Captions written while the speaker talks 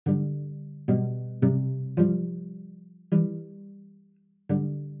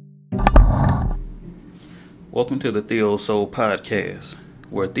Welcome to the Theo Soul Podcast,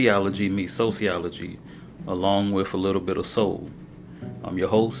 where theology meets sociology, along with a little bit of soul. I'm your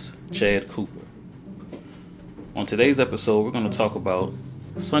host, Chad Cooper. On today's episode, we're going to talk about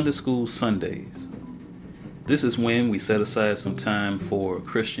Sunday School Sundays. This is when we set aside some time for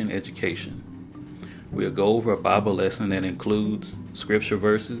Christian education. We'll go over a Bible lesson that includes scripture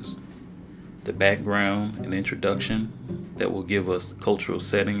verses, the background and introduction that will give us the cultural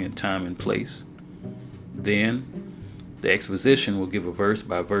setting and time and place. Then, the exposition will give a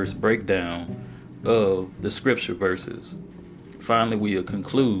verse-by-verse breakdown of the scripture verses. Finally, we'll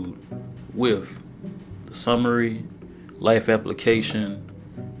conclude with the summary, life application,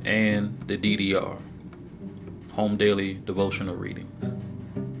 and the DDR, Home Daily Devotional Readings.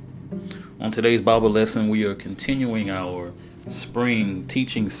 On today's Bible lesson, we are continuing our spring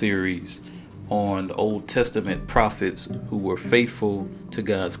teaching series on the Old Testament prophets who were faithful to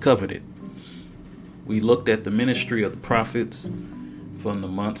God's covenant. We looked at the ministry of the prophets from the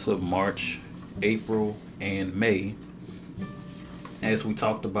months of March, April, and May, as we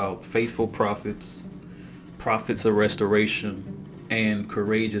talked about faithful prophets, prophets of restoration, and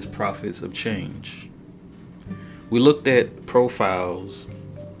courageous prophets of change. We looked at profiles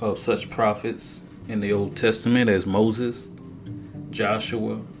of such prophets in the Old Testament as Moses,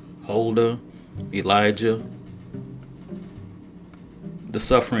 Joshua, Huldah, Elijah. The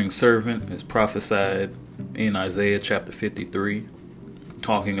suffering servant is prophesied in Isaiah chapter 53,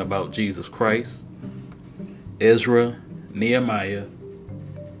 talking about Jesus Christ. Ezra, Nehemiah,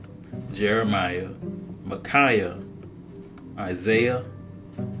 Jeremiah, Micaiah, Isaiah,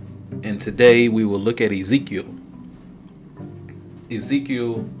 and today we will look at Ezekiel.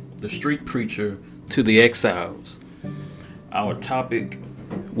 Ezekiel, the street preacher to the exiles. Our topic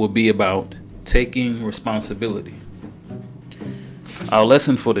will be about taking responsibility. Our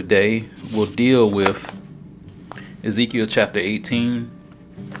lesson for today will deal with Ezekiel chapter 18.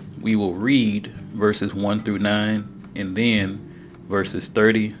 We will read verses 1 through 9 and then verses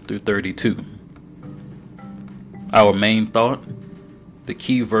 30 through 32. Our main thought, the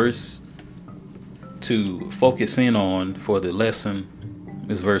key verse to focus in on for the lesson,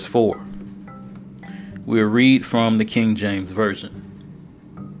 is verse 4. We'll read from the King James Version.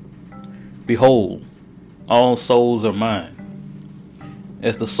 Behold, all souls are mine.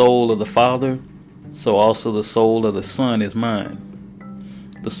 As the soul of the Father, so also the soul of the Son is mine.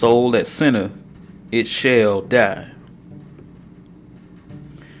 The soul that sinneth, it shall die.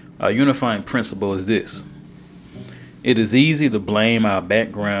 Our unifying principle is this. It is easy to blame our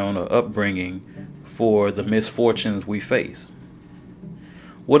background or upbringing for the misfortunes we face.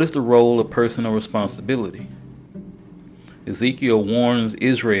 What is the role of personal responsibility? Ezekiel warns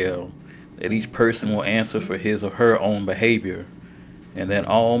Israel that each person will answer for his or her own behavior, and that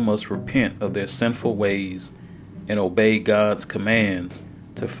all must repent of their sinful ways and obey God's commands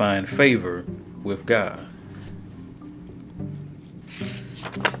to find favor with God.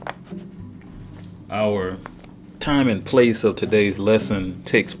 Our time and place of today's lesson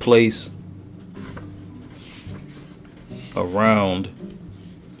takes place around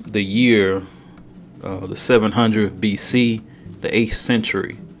the year the 700 BC, the 8th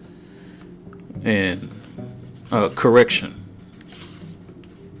century, and correction.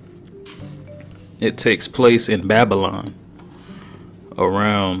 It takes place in Babylon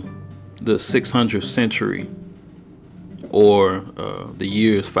around the 600th century, or the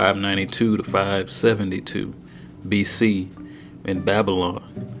years 592 to 572 BC in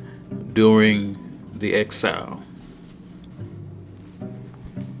Babylon during the exile.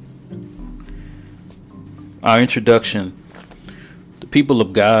 Our introduction. The people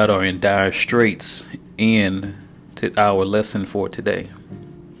of God are in dire straits in our lesson for today.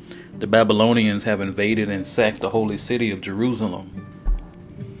 The Babylonians have invaded and sacked the holy city of Jerusalem.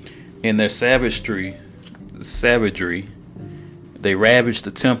 In their savagery, they ravaged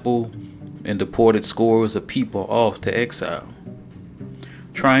the temple and deported scores of people off to exile.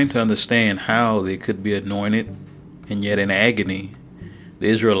 Trying to understand how they could be anointed, and yet in agony, the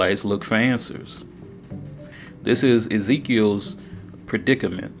Israelites looked for answers. This is Ezekiel's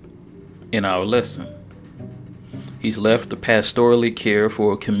predicament in our lesson. He's left to pastorally care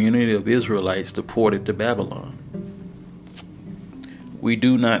for a community of Israelites deported to Babylon. We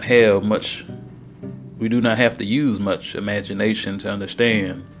do not have to use much imagination to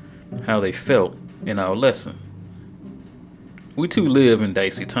understand how they felt in our lesson. We too live in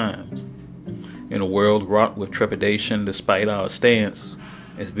dicey times, in a world wrought with trepidation despite our stance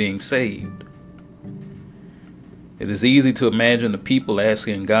as being saved. It is easy to imagine the people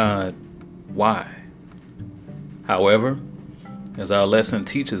asking God, why? However, as our lesson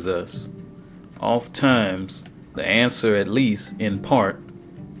teaches us, Oftentimes, the answer, at least in part,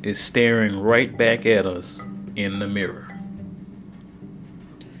 is staring right back at us in the mirror.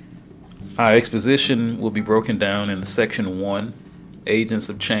 Our exposition will be broken down in Section 1, Agents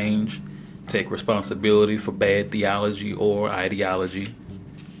of Change Take Responsibility for Bad Theology or Ideology.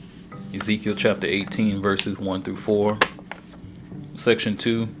 Ezekiel chapter 18, verses 1 through 4. Section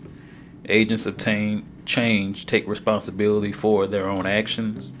 2, Agents of Change Take Responsibility for Their Own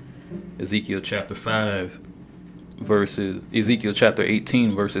Actions. Ezekiel chapter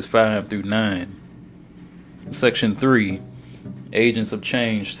 18, verses 5 through 9. Section 3, Agents of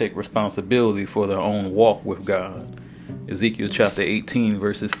Change Take Responsibility for Their Own Walk with God. Ezekiel chapter 18,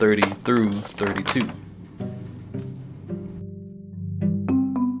 verses 30 through 32.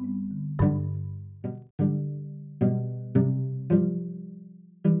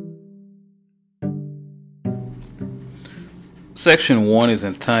 Section 1 is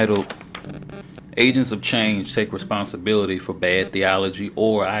entitled Agents of Change Take Responsibility for Bad Theology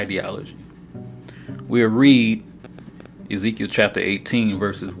or Ideology. We'll read Ezekiel chapter 18,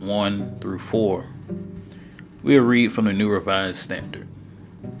 verses 1 through 4. We'll read from the New Revised Standard.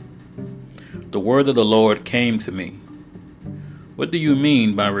 The word of the Lord came to me. What do you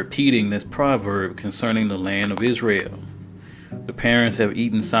mean by repeating this proverb concerning the land of Israel? The parents have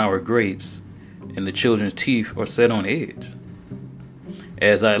eaten sour grapes, and the children's teeth are set on edge.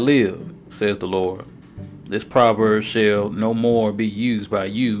 As I live, says the Lord, this proverb shall no more be used by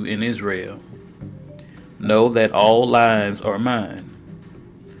you in Israel. Know that all lives are mine.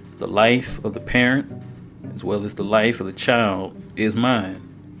 The life of the parent, as well as the life of the child, is mine.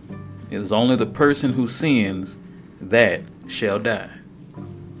 It is only the person who sins that shall die.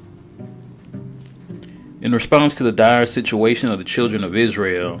 In response to the dire situation of the children of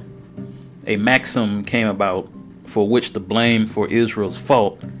Israel, a maxim came about for which the blame for Israel's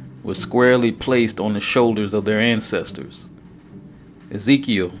fault was squarely placed on the shoulders of their ancestors.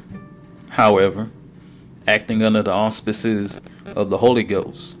 Ezekiel, however, acting under the auspices of the Holy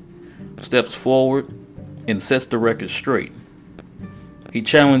Ghost, steps forward and sets the record straight. He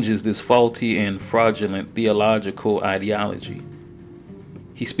challenges this faulty and fraudulent theological ideology.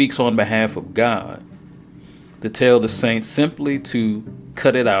 He speaks on behalf of God to tell the saints simply to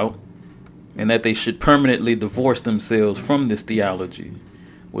cut it out and that they should permanently divorce themselves from this theology,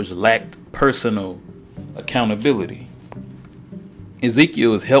 which lacked personal accountability.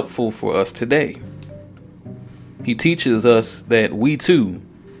 Ezekiel is helpful for us today. He teaches us that we too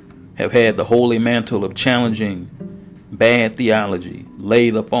have had the holy mantle of challenging bad theology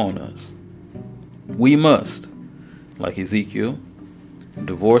laid upon us. We must, like Ezekiel,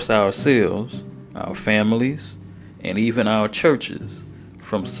 divorce ourselves, our families, and even our churches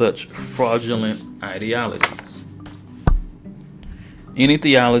from such fraudulent ideologies. Any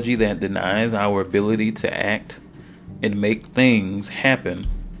theology that denies our ability to act and make things happen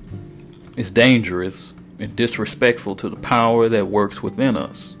is dangerous and disrespectful to the power that works within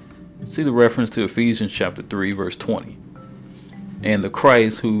us. See the reference to Ephesians chapter 3, verse 20. And the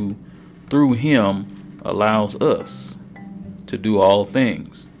Christ who, through him, allows us to do all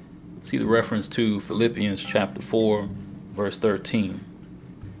things. See the reference to Philippians chapter 4, verse 13.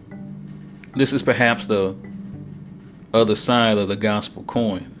 This is perhaps the other side of the gospel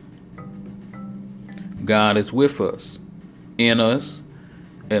coin. God is with us, in us,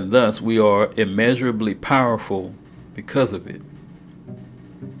 and thus we are immeasurably powerful because of it.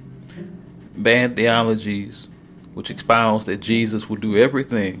 Bad theologies, which espouse that Jesus will do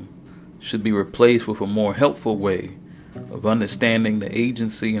everything, should be replaced with a more helpful way of understanding the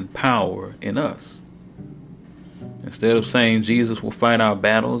agency and power in us. Instead of saying Jesus will fight our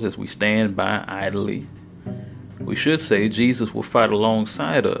battles as we stand by idly, we should say Jesus will fight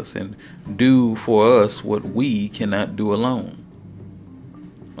alongside us and do for us what we cannot do alone.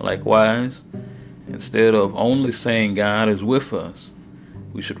 Likewise, instead of only saying God is with us,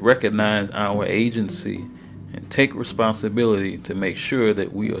 we should recognize our agency and take responsibility to make sure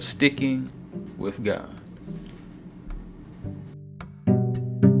that we are sticking with God.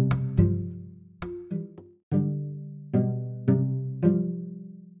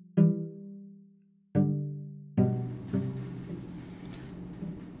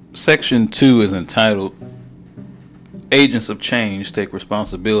 Section 2 is entitled Agents of Change Take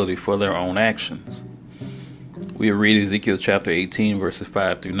Responsibility for Their Own Actions. We read Ezekiel chapter 18, verses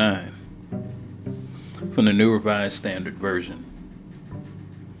 5 through 9 from the New Revised Standard Version.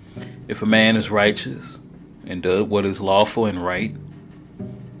 If a man is righteous and does what is lawful and right,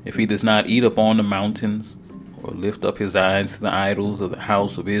 if he does not eat upon the mountains or lift up his eyes to the idols of the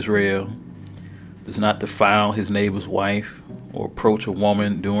house of Israel, does not defile his neighbor's wife or approach a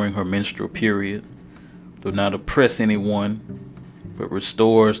woman during her menstrual period, does not oppress anyone, but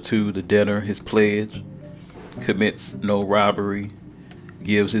restores to the debtor his pledge, commits no robbery,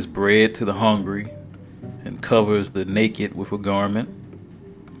 gives his bread to the hungry, and covers the naked with a garment,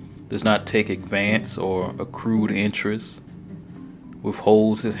 does not take advance or accrued interest,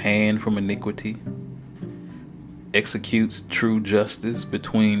 withholds his hand from iniquity, executes true justice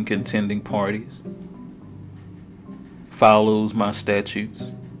between contending parties, follows my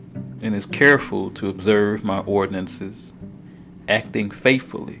statutes, and is careful to observe my ordinances, acting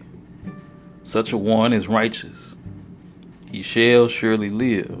faithfully. Such a one is righteous. He shall surely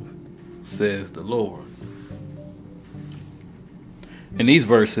live, says the Lord. In these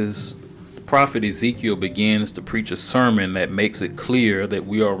verses, the prophet Ezekiel begins to preach a sermon that makes it clear that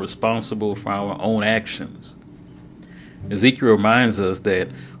we are responsible for our own actions. Ezekiel reminds us that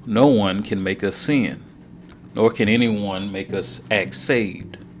no one can make us sin, nor can anyone make us act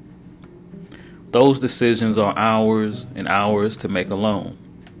saved. Those decisions are ours and ours to make alone.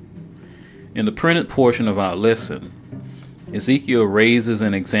 In the printed portion of our lesson, Ezekiel raises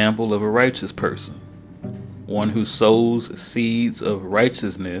an example of a righteous person, one who sows seeds of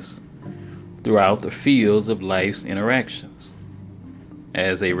righteousness throughout the fields of life's interactions.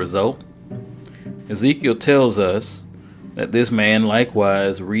 As a result, Ezekiel tells us that this man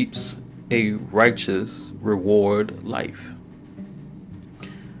likewise reaps a righteous reward life.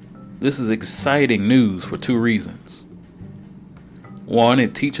 This is exciting news for two reasons. One,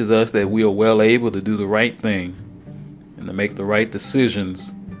 it teaches us that we are well able to do the right thing and to make the right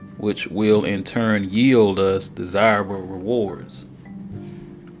decisions, which will in turn yield us desirable rewards.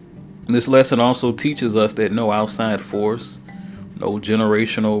 This lesson also teaches us that no outside force, no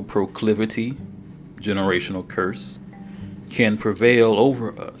generational proclivity, generational curse, can prevail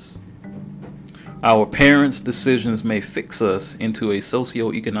over us. Our parents' decisions may fix us into a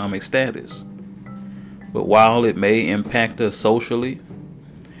socioeconomic status, but while it may impact us socially,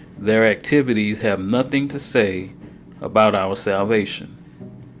 their activities have nothing to say about our salvation.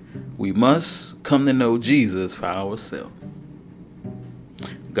 We must come to know Jesus for ourselves.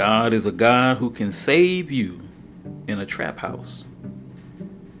 God is a God who can save you in a trap house.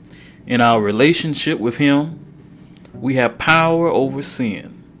 In our relationship with Him, we have power over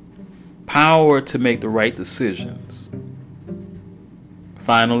sin, power to make the right decisions.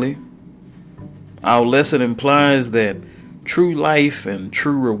 Finally, our lesson implies that true life and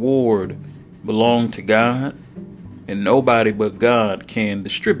true reward belong to God, and nobody but God can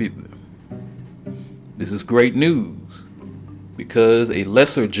distribute them. This is great news, because a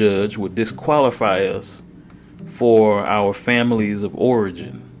lesser judge would disqualify us for our families of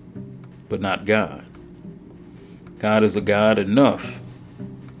origin, but not God. God is a God enough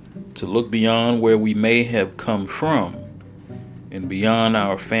to look beyond where we may have come from and beyond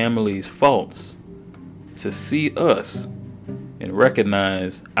our family's faults to see us and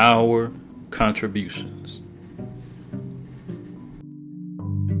recognize our contributions.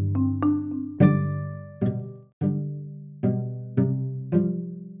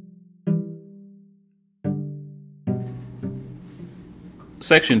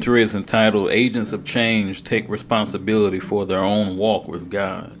 Section 3 is entitled, Agents of Change Take Responsibility for Their Own Walk with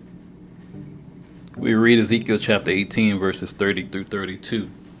God. We read Ezekiel chapter 18, verses 30 through 32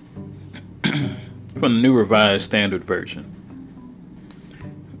 from the New Revised Standard Version.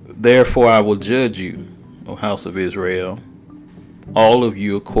 Therefore I will judge you, O house of Israel, all of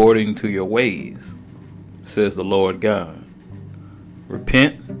you according to your ways, says the Lord God.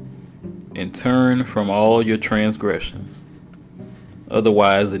 Repent and turn from all your transgressions.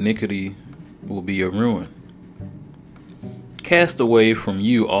 Otherwise, iniquity will be your ruin. Cast away from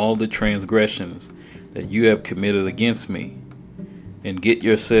you all the transgressions that you have committed against me, and get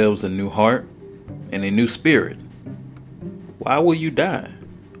yourselves a new heart and a new spirit. Why will you die,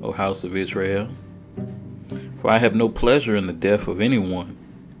 O house of Israel? For I have no pleasure in the death of anyone,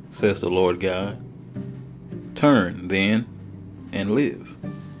 says the Lord God. Turn, then, and live.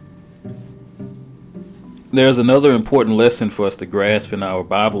 There's another important lesson for us to grasp in our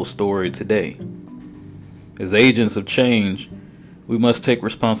Bible story today. As agents of change, we must take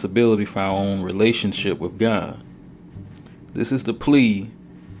responsibility for our own relationship with God. This is the plea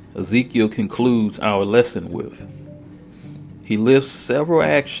Ezekiel concludes our lesson with. He lists several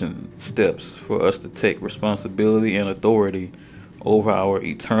action steps for us to take responsibility and authority over our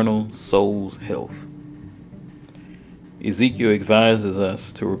eternal soul's health. Ezekiel advises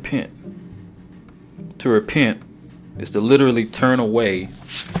us to repent. To repent is to literally turn away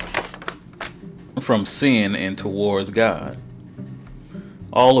from sin and towards God.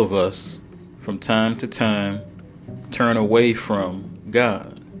 All of us, from time to time turn away from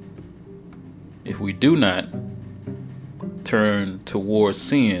God. If we do not turn towards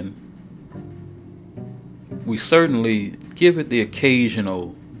sin, we certainly give it the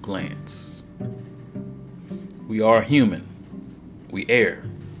occasional glance. We are human. We err.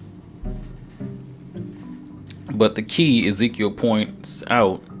 But the key, Ezekiel points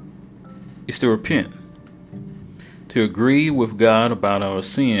out, is to repent, to agree with God about our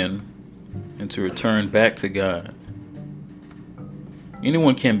sin, and to return back to God.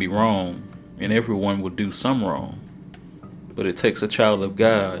 Anyone can be wrong, and everyone will do some wrong, but it takes a child of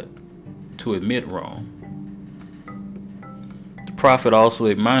God to admit wrong. The prophet also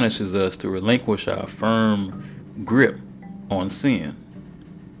admonishes us to relinquish our firm grip on sin.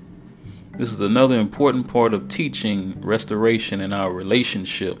 This is another important part of teaching restoration in our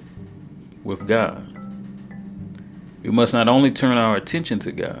relationship with God. We must not only turn our attention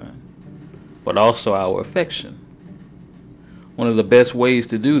to God, but also our affection. One of the best ways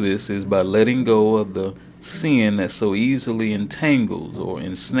to do this is by letting go of the sin that so easily entangles or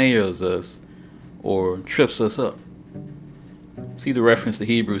ensnares us or trips us up. See the reference to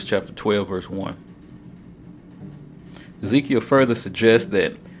Hebrews chapter 12, verse 1. Ezekiel further suggests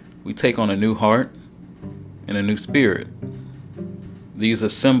that we take on a new heart and a new spirit. These are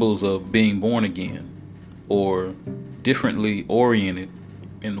symbols of being born again or differently oriented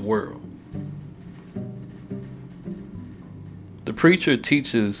in the world. The preacher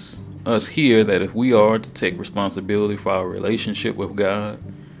teaches us here that if we are to take responsibility for our relationship with God,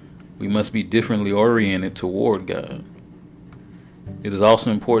 we must be differently oriented toward God. It is also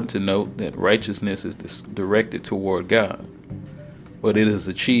important to note that righteousness is directed toward God, but it is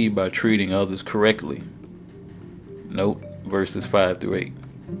achieved by treating others correctly. Note verses 5 through 8.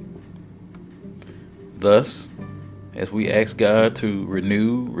 Thus, as we ask God to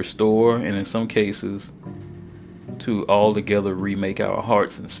renew, restore, and in some cases, to altogether remake our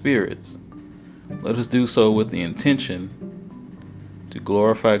hearts and spirits, let us do so with the intention to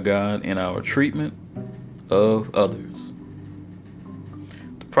glorify God in our treatment of others.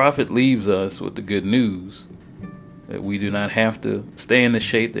 The prophet leaves us with the good news that we do not have to stay in the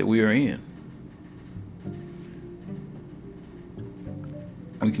shape that we are in.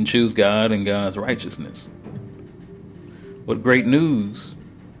 We can choose God and God's righteousness. What great news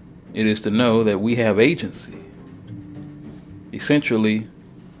it is to know that we have agency. Essentially,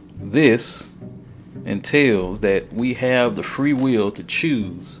 this entails that we have the free will to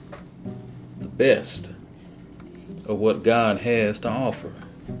choose the best of what God has to offer.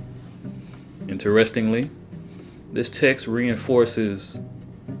 Interestingly, this text reinforces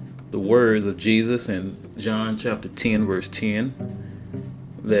the words of Jesus in John chapter 10, verse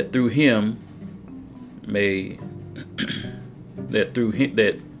 10, that through him we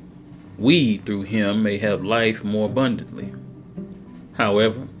through him may have life more abundantly.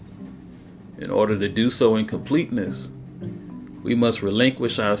 However, in order to do so in completeness, we must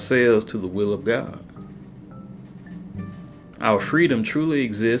relinquish ourselves to the will of God. Our freedom truly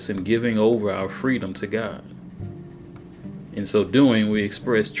exists in giving over our freedom to God. In so doing, we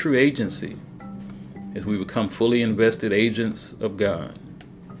express true agency as we become fully invested agents of God.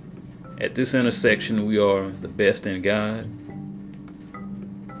 At this intersection, we are the best in God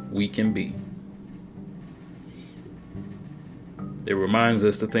we can be. It reminds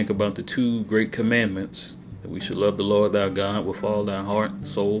us to think about the two great commandments, that we should love the Lord thy God with all thy heart,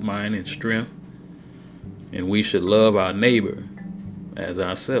 soul, mind, and strength, and we should love our neighbor as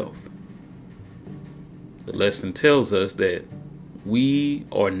ourselves. The lesson tells us that we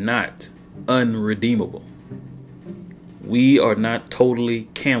are not unredeemable. We are not totally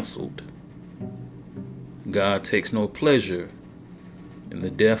canceled. God takes no pleasure in the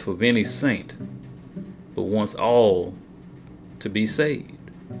death of any saint, but wants all to be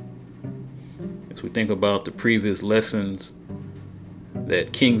saved. As we think about the previous lessons,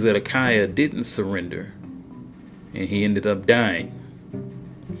 that King Zedekiah didn't surrender, and he ended up dying.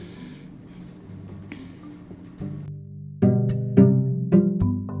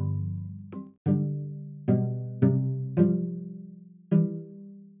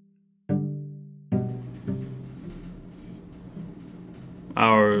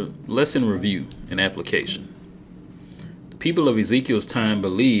 Our lesson review and application. The people of Ezekiel's time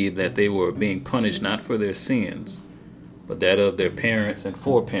believed that they were being punished not for their sins, but that of their parents and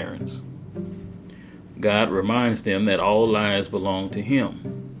foreparents. God reminds them that all lives belong to him,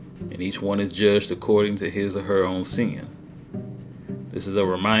 and each one is judged according to his or her own sin. This is a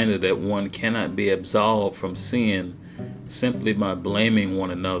reminder that one cannot be absolved from sin simply by blaming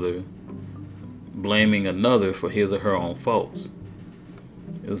another for his or her own faults.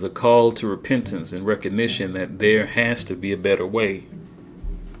 is a call to repentance and recognition that there has to be a better way.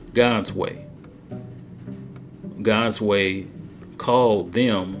 God's way. God's way called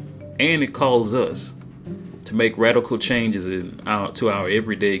them, and it calls us to make radical changes to our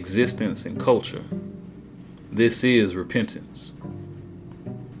everyday existence and culture. This is repentance.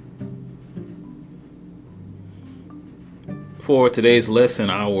 For today's lesson,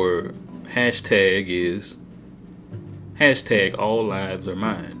 our hashtag is #all lives are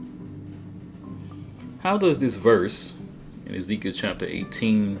mine. How does this verse in Ezekiel chapter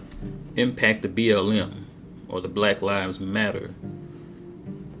 18 impact the BLM, or the Black Lives Matter,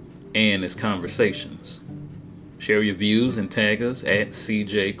 and its conversations? Share your views and tag us at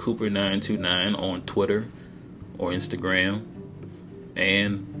CJCooper929 on Twitter or Instagram,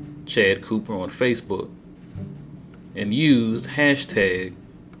 and Chad Cooper on Facebook, and use hashtag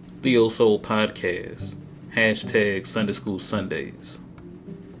TheoSoul Podcast, hashtag Sunday School Sundays.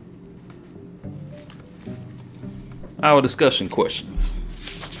 Our discussion questions.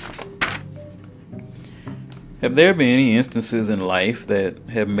 Have there been any instances in life that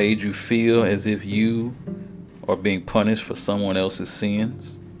have made you feel as if you are being punished for someone else's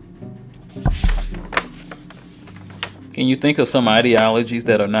sins? Can you think of some ideologies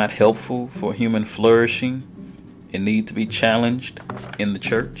that are not helpful for human flourishing and need to be challenged in the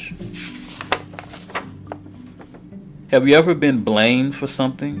church? Have you ever been blamed for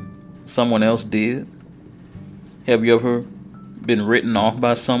something someone else did? Have you ever been written off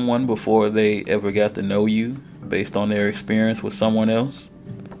by someone before they ever got to know you based on their experience with someone else?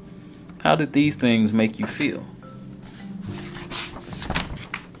 How did these things make you feel?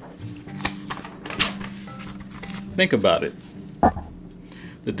 Think about it.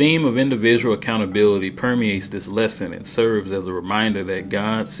 The theme of individual accountability permeates this lesson and serves as a reminder that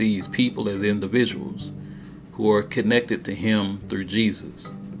God sees people as individuals who are connected to Him through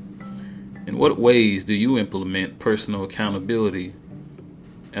Jesus. In what ways do you implement personal accountability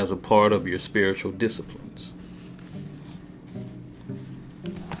as a part of your spiritual disciplines?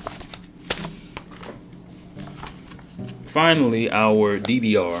 Finally, our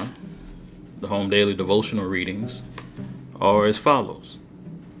DDR, the Home Daily Devotional Readings, are as follows.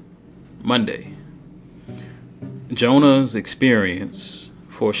 Monday, Jonah's experience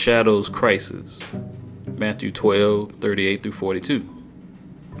foreshadows crisis, Matthew 12:38-42.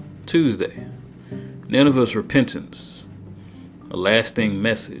 Tuesday, Nineveh's repentance, a lasting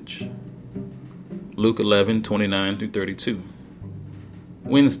message, Luke 11:29-32.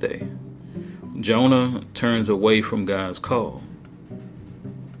 Wednesday, Jonah turns away from God's call,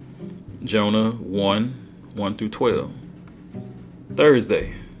 Jonah 1:1-12.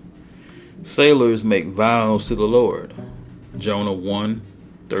 Thursday, sailors make vows to the Lord, Jonah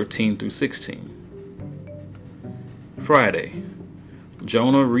 1:13-16. Friday,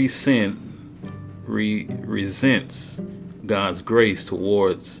 Jonah resents God's grace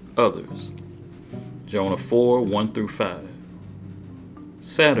towards others, Jonah 4:1-5.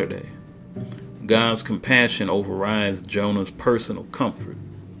 Saturday, God's compassion overrides Jonah's personal comfort,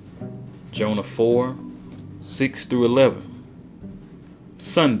 Jonah 4:6-11.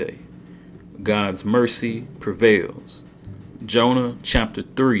 Sunday, God's mercy prevails, Jonah chapter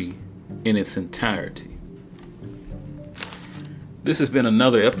 3 in its entirety. This has been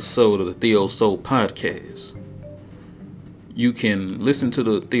another episode of the TheoSoul Podcast. You can listen to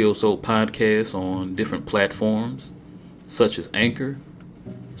the TheoSoul Podcast on different platforms such as Anchor,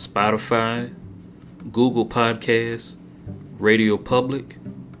 Spotify, Google Podcasts, Radio Public,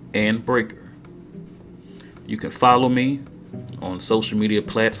 and Breaker. You can follow me on social media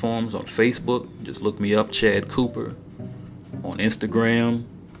platforms on Facebook. Just look me up, Chad Cooper. On Instagram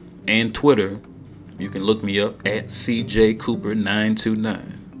and Twitter, you can look me up at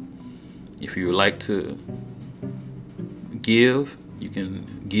CJCooper929. If you would like to give, you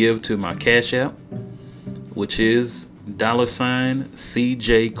can give to my Cash App, which is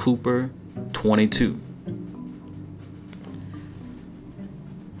 $CJCooper22.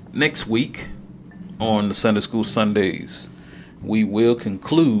 Next week on the Sunday School Sundays, we will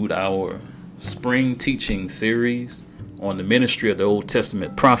conclude our spring teaching series on the ministry of the Old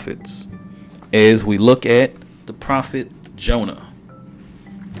Testament prophets as we look at the prophet Jonah.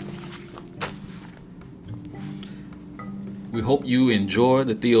 We hope you enjoy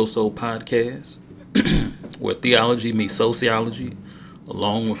the TheoSoul Podcast, where theology meets sociology,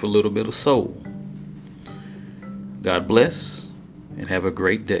 along with a little bit of soul. God bless, and have a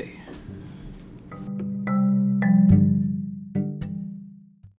great day.